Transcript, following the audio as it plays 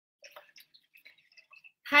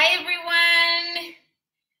Hi everyone,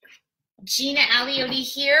 Gina Aliotti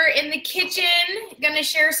here in the kitchen. Gonna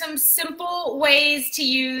share some simple ways to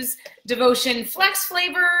use Devotion Flex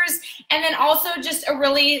flavors and then also just a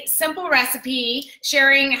really simple recipe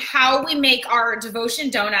sharing how we make our Devotion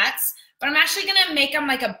donuts, but I'm actually gonna make them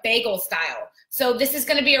like a bagel style. So this is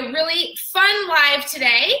gonna be a really fun live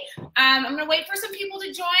today. I'm gonna wait for some people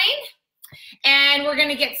to join and we're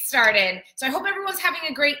gonna get started. So I hope everyone's having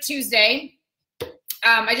a great Tuesday.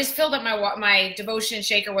 I just filled up my Devotion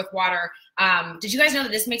shaker with water. Did you guys know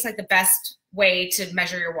that this makes like the best way to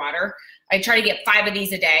measure your water? I try to get 5 of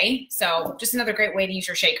these a day. So just another great way to use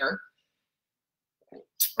your shaker.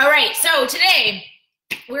 All right, so today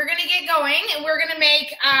we're gonna get going and we're gonna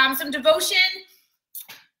make some Devotion.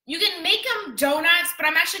 You can make them donuts, but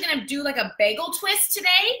I'm actually gonna do like a bagel twist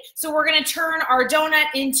today. So we're gonna turn our donut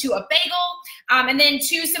into a bagel, and then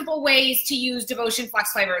 2 simple ways to use Devotion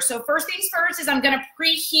Flex flavors. So first things first is I'm gonna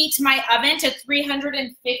preheat my oven to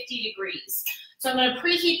 350 degrees. So I'm gonna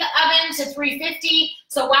preheat the oven to 350.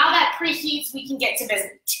 So while that preheats, we can get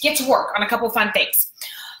to work on a couple fun things.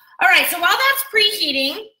 All right, so while that's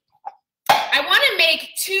preheating, I want to make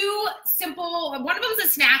 2 simple, one of them is a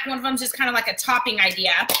snack, one of them is just kind of like a topping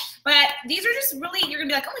idea, but these are just really, you're gonna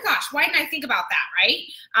be like, oh my gosh, why didn't I think about that, right?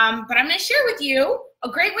 But I'm gonna share with you, a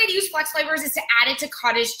great way to use flex flavors is to add it to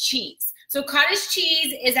cottage cheese. So cottage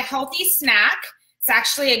cheese is a healthy snack. It's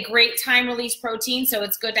actually a great time release protein, so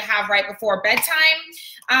it's good to have right before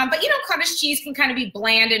bedtime. But you know, cottage cheese can kind of be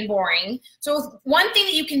bland and boring. So one thing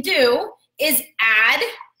that you can do is add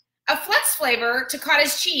a flex flavor to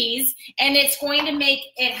cottage cheese, and it's going to make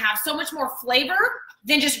it have so much more flavor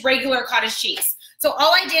than just regular cottage cheese. So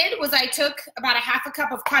all I did was I took about a half a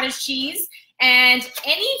cup of cottage cheese, and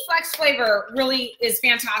any flex flavor really is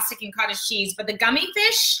fantastic in cottage cheese, but the gummy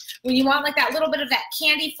fish, when you want like that little bit of that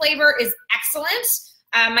candy flavor, is excellent.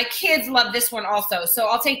 My kids love this one also. So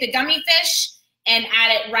I'll take the gummy fish and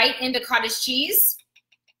add it right into cottage cheese.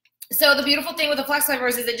 So the beautiful thing with the flex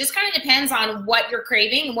flavors is it just kind of depends on what you're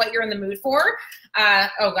craving and what you're in the mood for.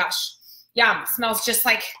 Oh gosh, yum, smells just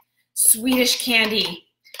like Swedish candy.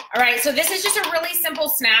 All right, so this is just a really simple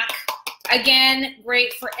snack. Again,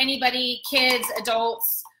 great for anybody, kids,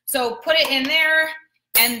 adults. So put it in there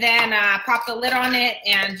and then pop the lid on it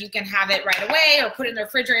and you can have it right away or put it in the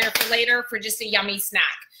refrigerator for later for just a yummy snack.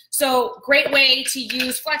 So great way to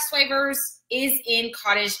use flex flavors is in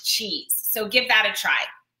cottage cheese. So give that a try.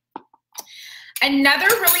 Another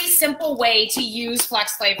really simple way to use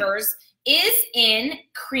flex flavors is in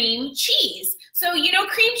cream cheese. So you know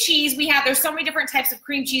cream cheese, there's so many different types of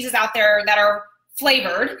cream cheeses out there that are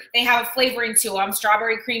flavored. They have a flavoring to them.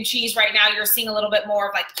 Strawberry cream cheese right now, you're seeing a little bit more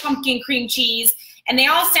of like pumpkin cream cheese, and they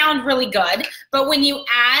all sound really good. But when you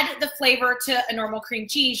add the flavor to a normal cream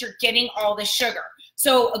cheese, you're getting all the sugar.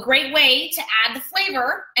 So a great way to add the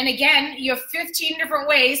flavor, and again, you have 15 different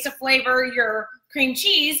ways to flavor your cream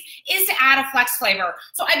cheese, is to add a flex flavor.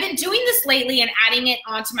 So I've been doing this lately and adding it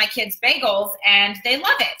onto my kids' bagels, and they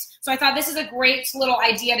love it. So I thought this is a great little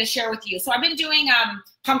idea to share with you. So I've been doing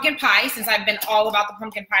pumpkin pie, since I've been all about the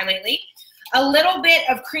pumpkin pie lately. A little bit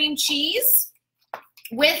of cream cheese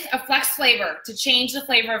with a flex flavor to change the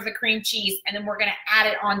flavor of the cream cheese, and then we're gonna add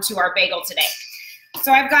it onto our bagel today.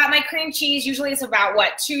 So I've got my cream cheese. Usually it's about,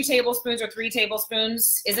 2 tablespoons or 3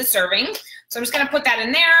 tablespoons is a serving. So I'm just gonna put that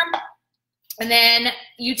in there. And then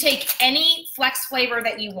you take any flex flavor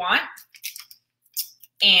that you want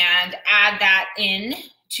and add that in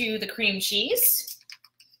to the cream cheese.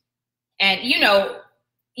 And you know,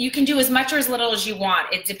 you can do as much or as little as you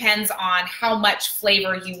want. It depends on how much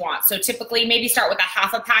flavor you want. So typically maybe start with a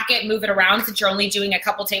half a packet, move it around since you're only doing a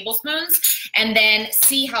couple tablespoons, and then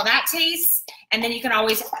see how that tastes. And then you can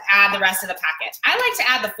always add the rest of the packet. I like to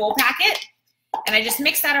add the full packet, and I just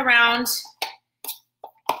mix that around,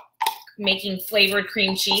 making flavored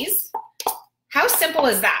cream cheese. How simple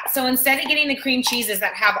is that? So instead of getting the cream cheeses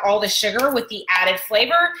that have all the sugar with the added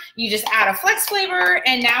flavor, you just add a flex flavor,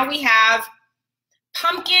 and now we have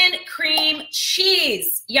pumpkin cream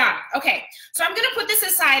cheese. Yum. Okay, so I'm gonna put this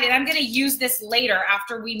aside and I'm gonna use this later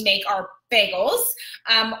after we make our bagels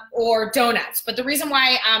or donuts. But the reason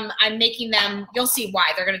why I'm making them, you'll see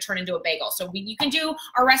why they're gonna turn into a bagel. So you can do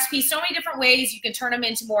our recipe so many different ways. You can turn them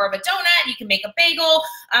into more of a donut. You can make a bagel.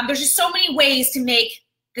 There's just so many ways to make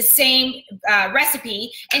the same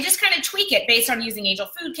recipe and just kind of tweak it based on using angel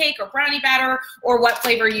food cake or brownie batter or what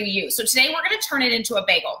flavor you use. So today we're gonna turn it into a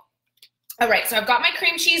bagel. All right, so I've got my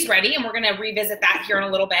cream cheese ready, and we're gonna revisit that here in a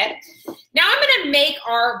little bit. Now I'm gonna make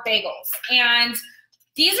our bagels, and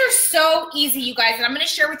These are so easy, you guys, and I'm going to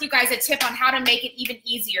share with you guys a tip on how to make it even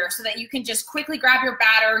easier so that you can just quickly grab your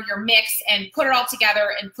batter, your mix, and put it all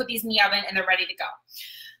together and put these in the oven, and they're ready to go.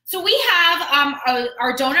 So we have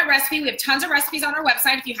our donut recipe. We have tons of recipes on our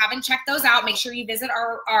website. If you haven't checked those out, make sure you visit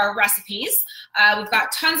our recipes. We've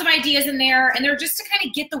got tons of ideas in there, and they're just to kind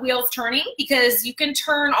of get the wheels turning, because you can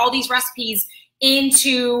turn all these recipes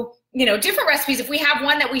into, you know, different recipes. If we have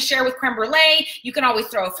one that we share with creme brulee, you can always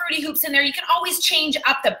throw Fruity Hoops in there. You can always change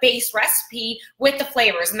up the base recipe with the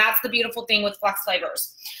flavors, and that's the beautiful thing with Flex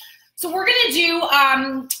Flavors. So we're gonna do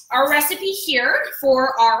our recipe here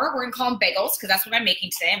for we're gonna call them bagels, because that's what I'm making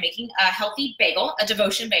today. I'm making a healthy bagel, a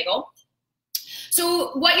devotion bagel.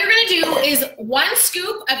 So what you're gonna do is 1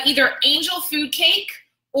 scoop of either angel food cake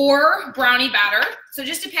or brownie batter. So it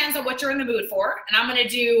just depends on what you're in the mood for. And I'm gonna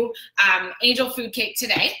do angel food cake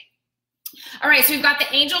today. All right, so we've got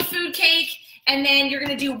the angel food cake, and then you're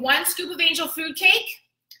gonna do 1 scoop of angel food cake,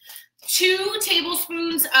 2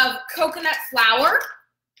 tablespoons of coconut flour,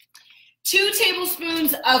 2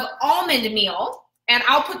 tablespoons of almond meal, and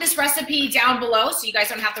I'll put this recipe down below so you guys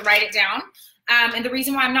don't have to write it down. And the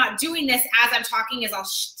reason why I'm not doing this as I'm talking is I'll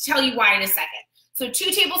tell you why in a second. So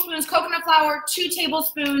 2 tablespoons coconut flour, 2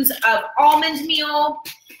 tablespoons of almond meal,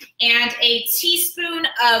 and a teaspoon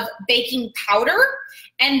of baking powder,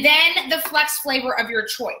 and then the Flex flavor of your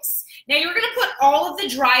choice. Now you're gonna put all of the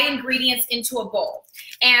dry ingredients into a bowl.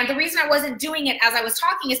 And the reason I wasn't doing it as I was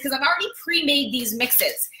talking is because I've already pre-made these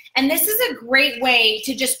mixes. And this is a great way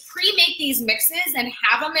to just pre-make these mixes and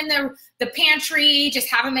have them in the pantry, just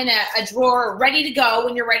have them in a drawer ready to go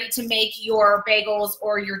when you're ready to make your bagels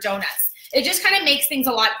or your donuts. It just kind of makes things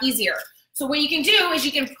a lot easier. So what you can do is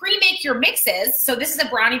you can pre-make your mixes. So this is a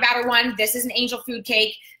brownie batter one. This is an angel food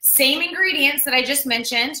cake. Same ingredients that I just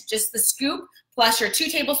mentioned, just the scoop plus your 2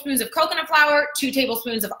 tablespoons of coconut flour, 2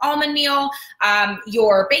 tablespoons of almond meal,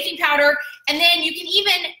 your baking powder, and then you can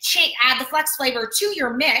even add the Flex flavor to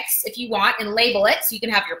your mix if you want and label it. So you can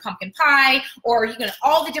have your pumpkin pie, or you can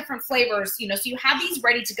all the different flavors, you know, so you have these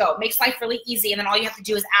ready to go. It makes life really easy, and then all you have to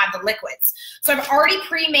do is add the liquids. So I've already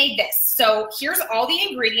pre-made this. So here's all the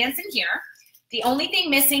ingredients in here. The only thing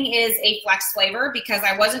missing is a Flex flavor because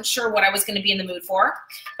I wasn't sure what I was going to be in the mood for.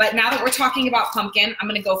 But now that we're talking about pumpkin, I'm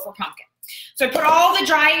going to go for pumpkin. So I put all the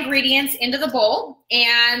dry ingredients into the bowl,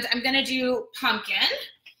 and I'm going to do pumpkin,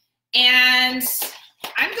 and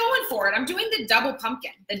I'm going for it. I'm doing the double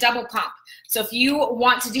pumpkin, the double pump. So if you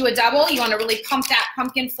want to do a double, you want to really pump that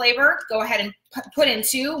pumpkin flavor, go ahead and put in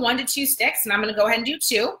 1 to 2 sticks, and I'm going to go ahead and do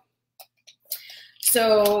 2.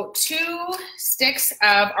 So 2 sticks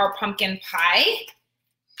of our pumpkin pie.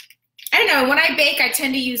 I don't know, when I bake, I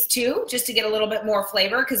tend to use 2 just to get a little bit more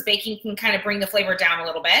flavor, because baking can kind of bring the flavor down a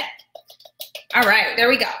little bit. All right, there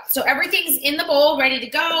we go. So everything's in the bowl, ready to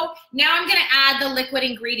go. Now I'm gonna add the liquid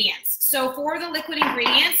ingredients. So for the liquid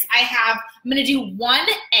ingredients, I'm gonna do 1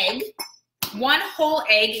 egg, 1 whole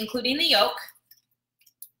egg, including the yolk,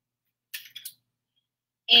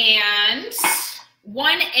 and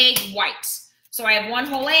 1 egg white. So I have 1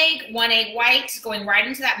 whole egg, 1 egg white going right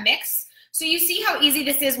into that mix. So you see how easy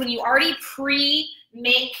this is when you already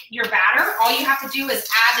pre-make your batter. All you have to do is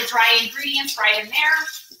add the dry ingredients right in there.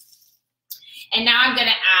 And now I'm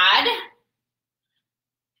gonna add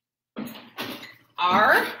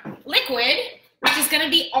our liquid, which is gonna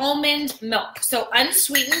be almond milk. So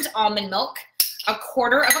unsweetened almond milk,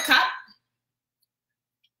 1/4 cup.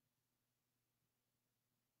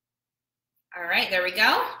 All right, there we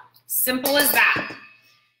go. Simple as that.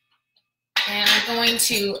 And I'm going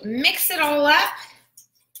to mix it all up.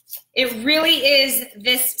 It really is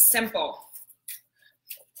this simple.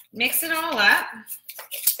 Mix it all up.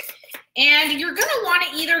 And you're gonna wanna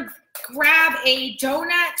either grab a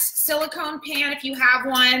donut silicone pan if you have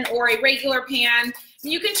one, or a regular pan.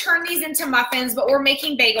 You can turn these into muffins, but we're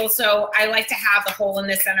making bagels, so I like to have the hole in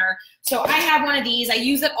the center. So I have one of these. I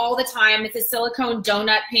use it all the time. It's a silicone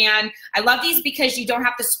donut pan. I love these because you don't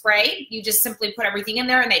have to spray. You just simply put everything in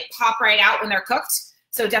there and they pop right out when they're cooked.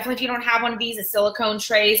 So definitely if you don't have one of these, the silicone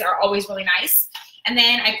trays are always really nice. And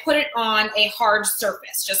then I put it on a hard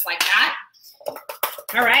surface, just like that.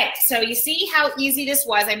 All right, so you see how easy this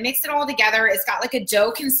was. I mixed it all together. It's got like a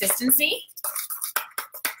dough consistency.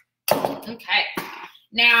 Okay,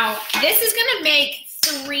 now this is gonna make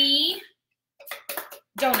 3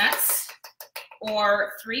 donuts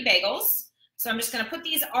or 3 bagels. So I'm just gonna put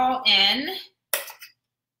these all in.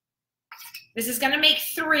 This is gonna make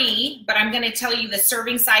 3, but I'm gonna tell you the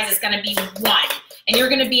serving size is gonna be 1. And you're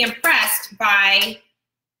gonna be impressed by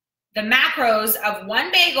the macros of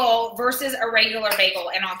 1 bagel versus a regular bagel,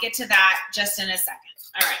 and I'll get to that just in a second.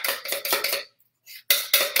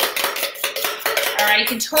 All All right, you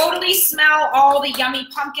can totally smell all the yummy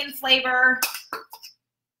pumpkin flavor.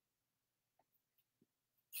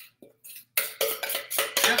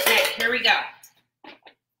 Okay, here we go.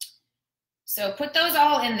 So put those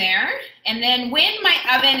all in there, and then when my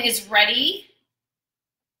oven is ready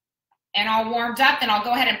and all warmed up, then I'll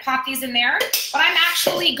go ahead and pop these in there. But I'm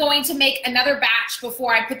actually going to make another batch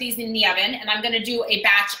before I put these in the oven, and I'm gonna do a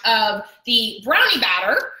batch of the brownie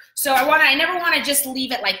batter. So I never wanna just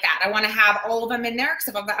leave it like that. I wanna have all of them in there, because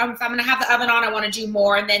if I'm gonna have the oven on, I wanna do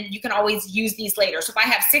more, and then you can always use these later. So if I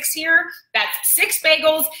have 6 here, that's 6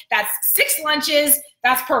 bagels, that's 6 lunches,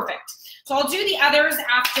 that's perfect. So I'll do the others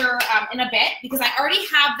after in a bit, because I already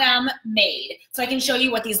have them made. So I can show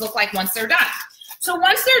you what these look like once they're done. So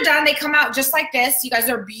once they're done, they come out just like this. You guys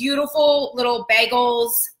are beautiful little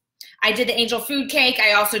bagels. I did the angel food cake.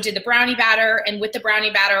 I also did the brownie batter. And with the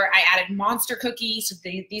brownie batter, I added monster cookies. So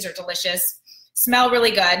these are delicious. Smell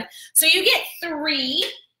really good. So you get 3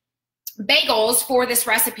 bagels for this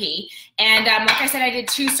recipe. And like I said, I did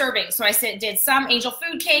 2 servings. So I did some angel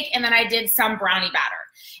food cake, and then I did some brownie batter.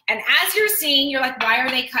 And as you're seeing, you're like, why are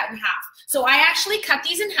they cut in half? So I actually cut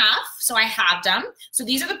these in half, so I halved them. So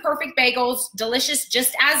these are the perfect bagels, delicious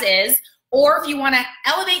just as is. Or if you want to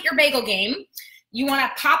elevate your bagel game, you want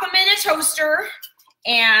to pop them in a toaster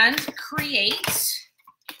and create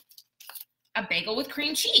a bagel with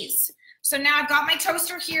cream cheese. So now I've got my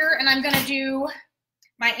toaster here, and I'm going to do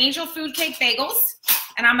my angel food cake bagels,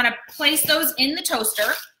 and I'm going to place those in the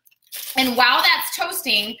toaster. And while that's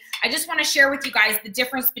toasting, I just want to share with you guys the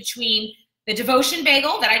difference between the devotion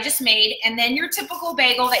bagel that I just made and then your typical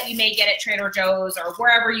bagel that you may get at Trader Joe's or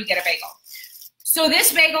wherever you get a bagel. So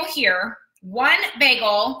this bagel here, 1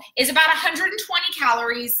 bagel is about 120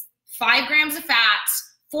 calories, 5 grams of fat,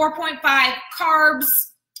 4.5 carbs,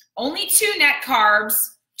 only 2 net carbs,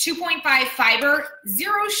 2.5 fiber,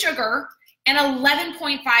 0 sugar, and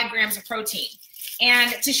 11.5 grams of protein.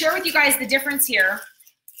 And to share with you guys the difference here,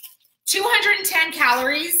 210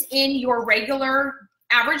 calories in your regular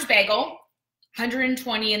average bagel,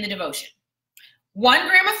 120 in the devotion. 1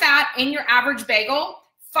 gram of fat in your average bagel,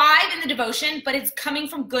 5 in the devotion, but it's coming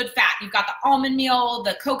from good fat. You've got the almond meal,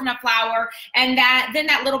 the coconut flour, and then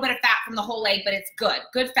that little bit of fat from the whole egg, but it's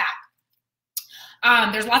good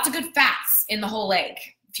fat. There's lots of good fats in the whole egg,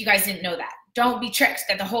 if you guys didn't know that. Don't be tricked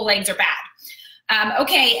that the whole eggs are bad.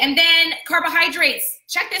 Okay, and then carbohydrates.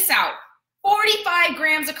 Check this out. 45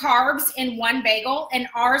 grams of carbs in 1 bagel, and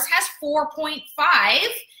ours has 4.5,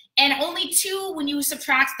 and only 2 when you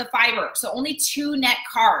subtract the fiber. So only 2 net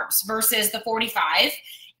carbs versus the 45,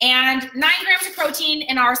 and 9 grams of protein,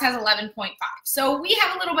 and ours has 11.5. So we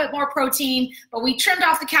have a little bit more protein, but we trimmed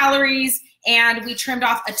off the calories, and we trimmed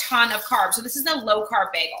off a ton of carbs. So this is a low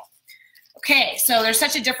carb bagel. Okay, so there's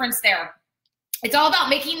such a difference there. It's all about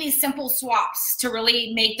making these simple swaps to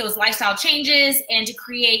really make those lifestyle changes and to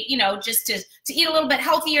create, you know, just to eat a little bit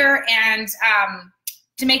healthier and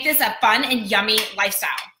to make this a fun and yummy lifestyle.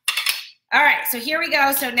 All right, so here we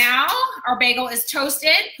go. So now our bagel is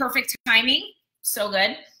toasted, perfect timing, so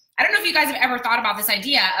good. I don't know if you guys have ever thought about this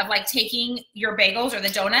idea of like taking your bagels or the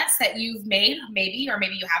donuts that you've made, maybe, or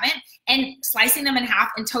maybe you haven't, and slicing them in half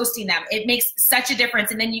and toasting them. It makes such a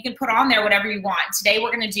difference, and then you can put on there whatever you want. Today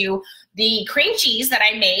we're gonna do the cream cheese that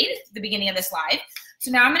I made at the beginning of this live.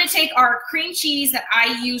 So now I'm gonna take our cream cheese that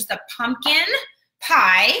I use the pumpkin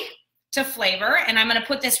pie to flavor, and I'm gonna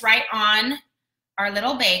put this right on our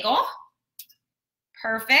little bagel.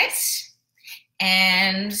 Perfect.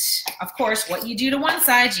 And of course, what you do to one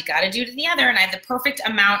side, you gotta do to the other. And I have the perfect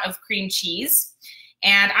amount of cream cheese.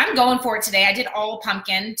 And I'm going for it today. I did all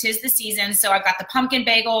pumpkin, 'tis the season. So I've got the pumpkin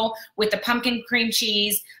bagel with the pumpkin cream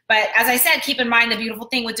cheese. But as I said, keep in mind the beautiful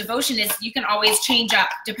thing with devotion is you can always change up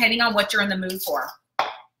depending on what you're in the mood for.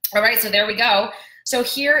 All right, so there we go. So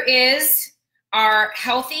here is our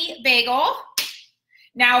healthy bagel.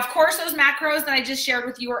 Now, of course, those macros that I just shared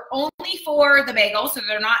with you are only for the bagel, so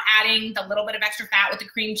they're not adding the little bit of extra fat with the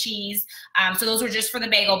cream cheese. So those are just for the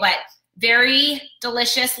bagel, but very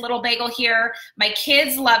delicious little bagel here. My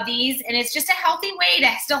kids love these, and it's just a healthy way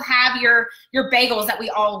to still have your bagels that we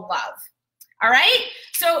all love. All right,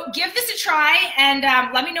 so give this a try, and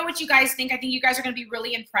let me know what you guys think. I think you guys are gonna be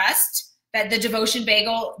really impressed that the devotion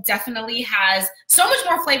bagel definitely has so much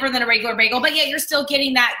more flavor than a regular bagel, but yet you're still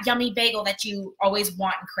getting that yummy bagel that you always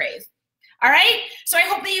want and crave. All right, so I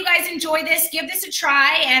hope that you guys enjoy this. Give this a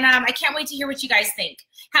try, and I can't wait to hear what you guys think.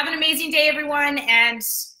 Have an amazing day, everyone, and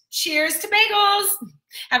cheers to bagels.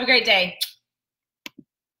 Have a great day.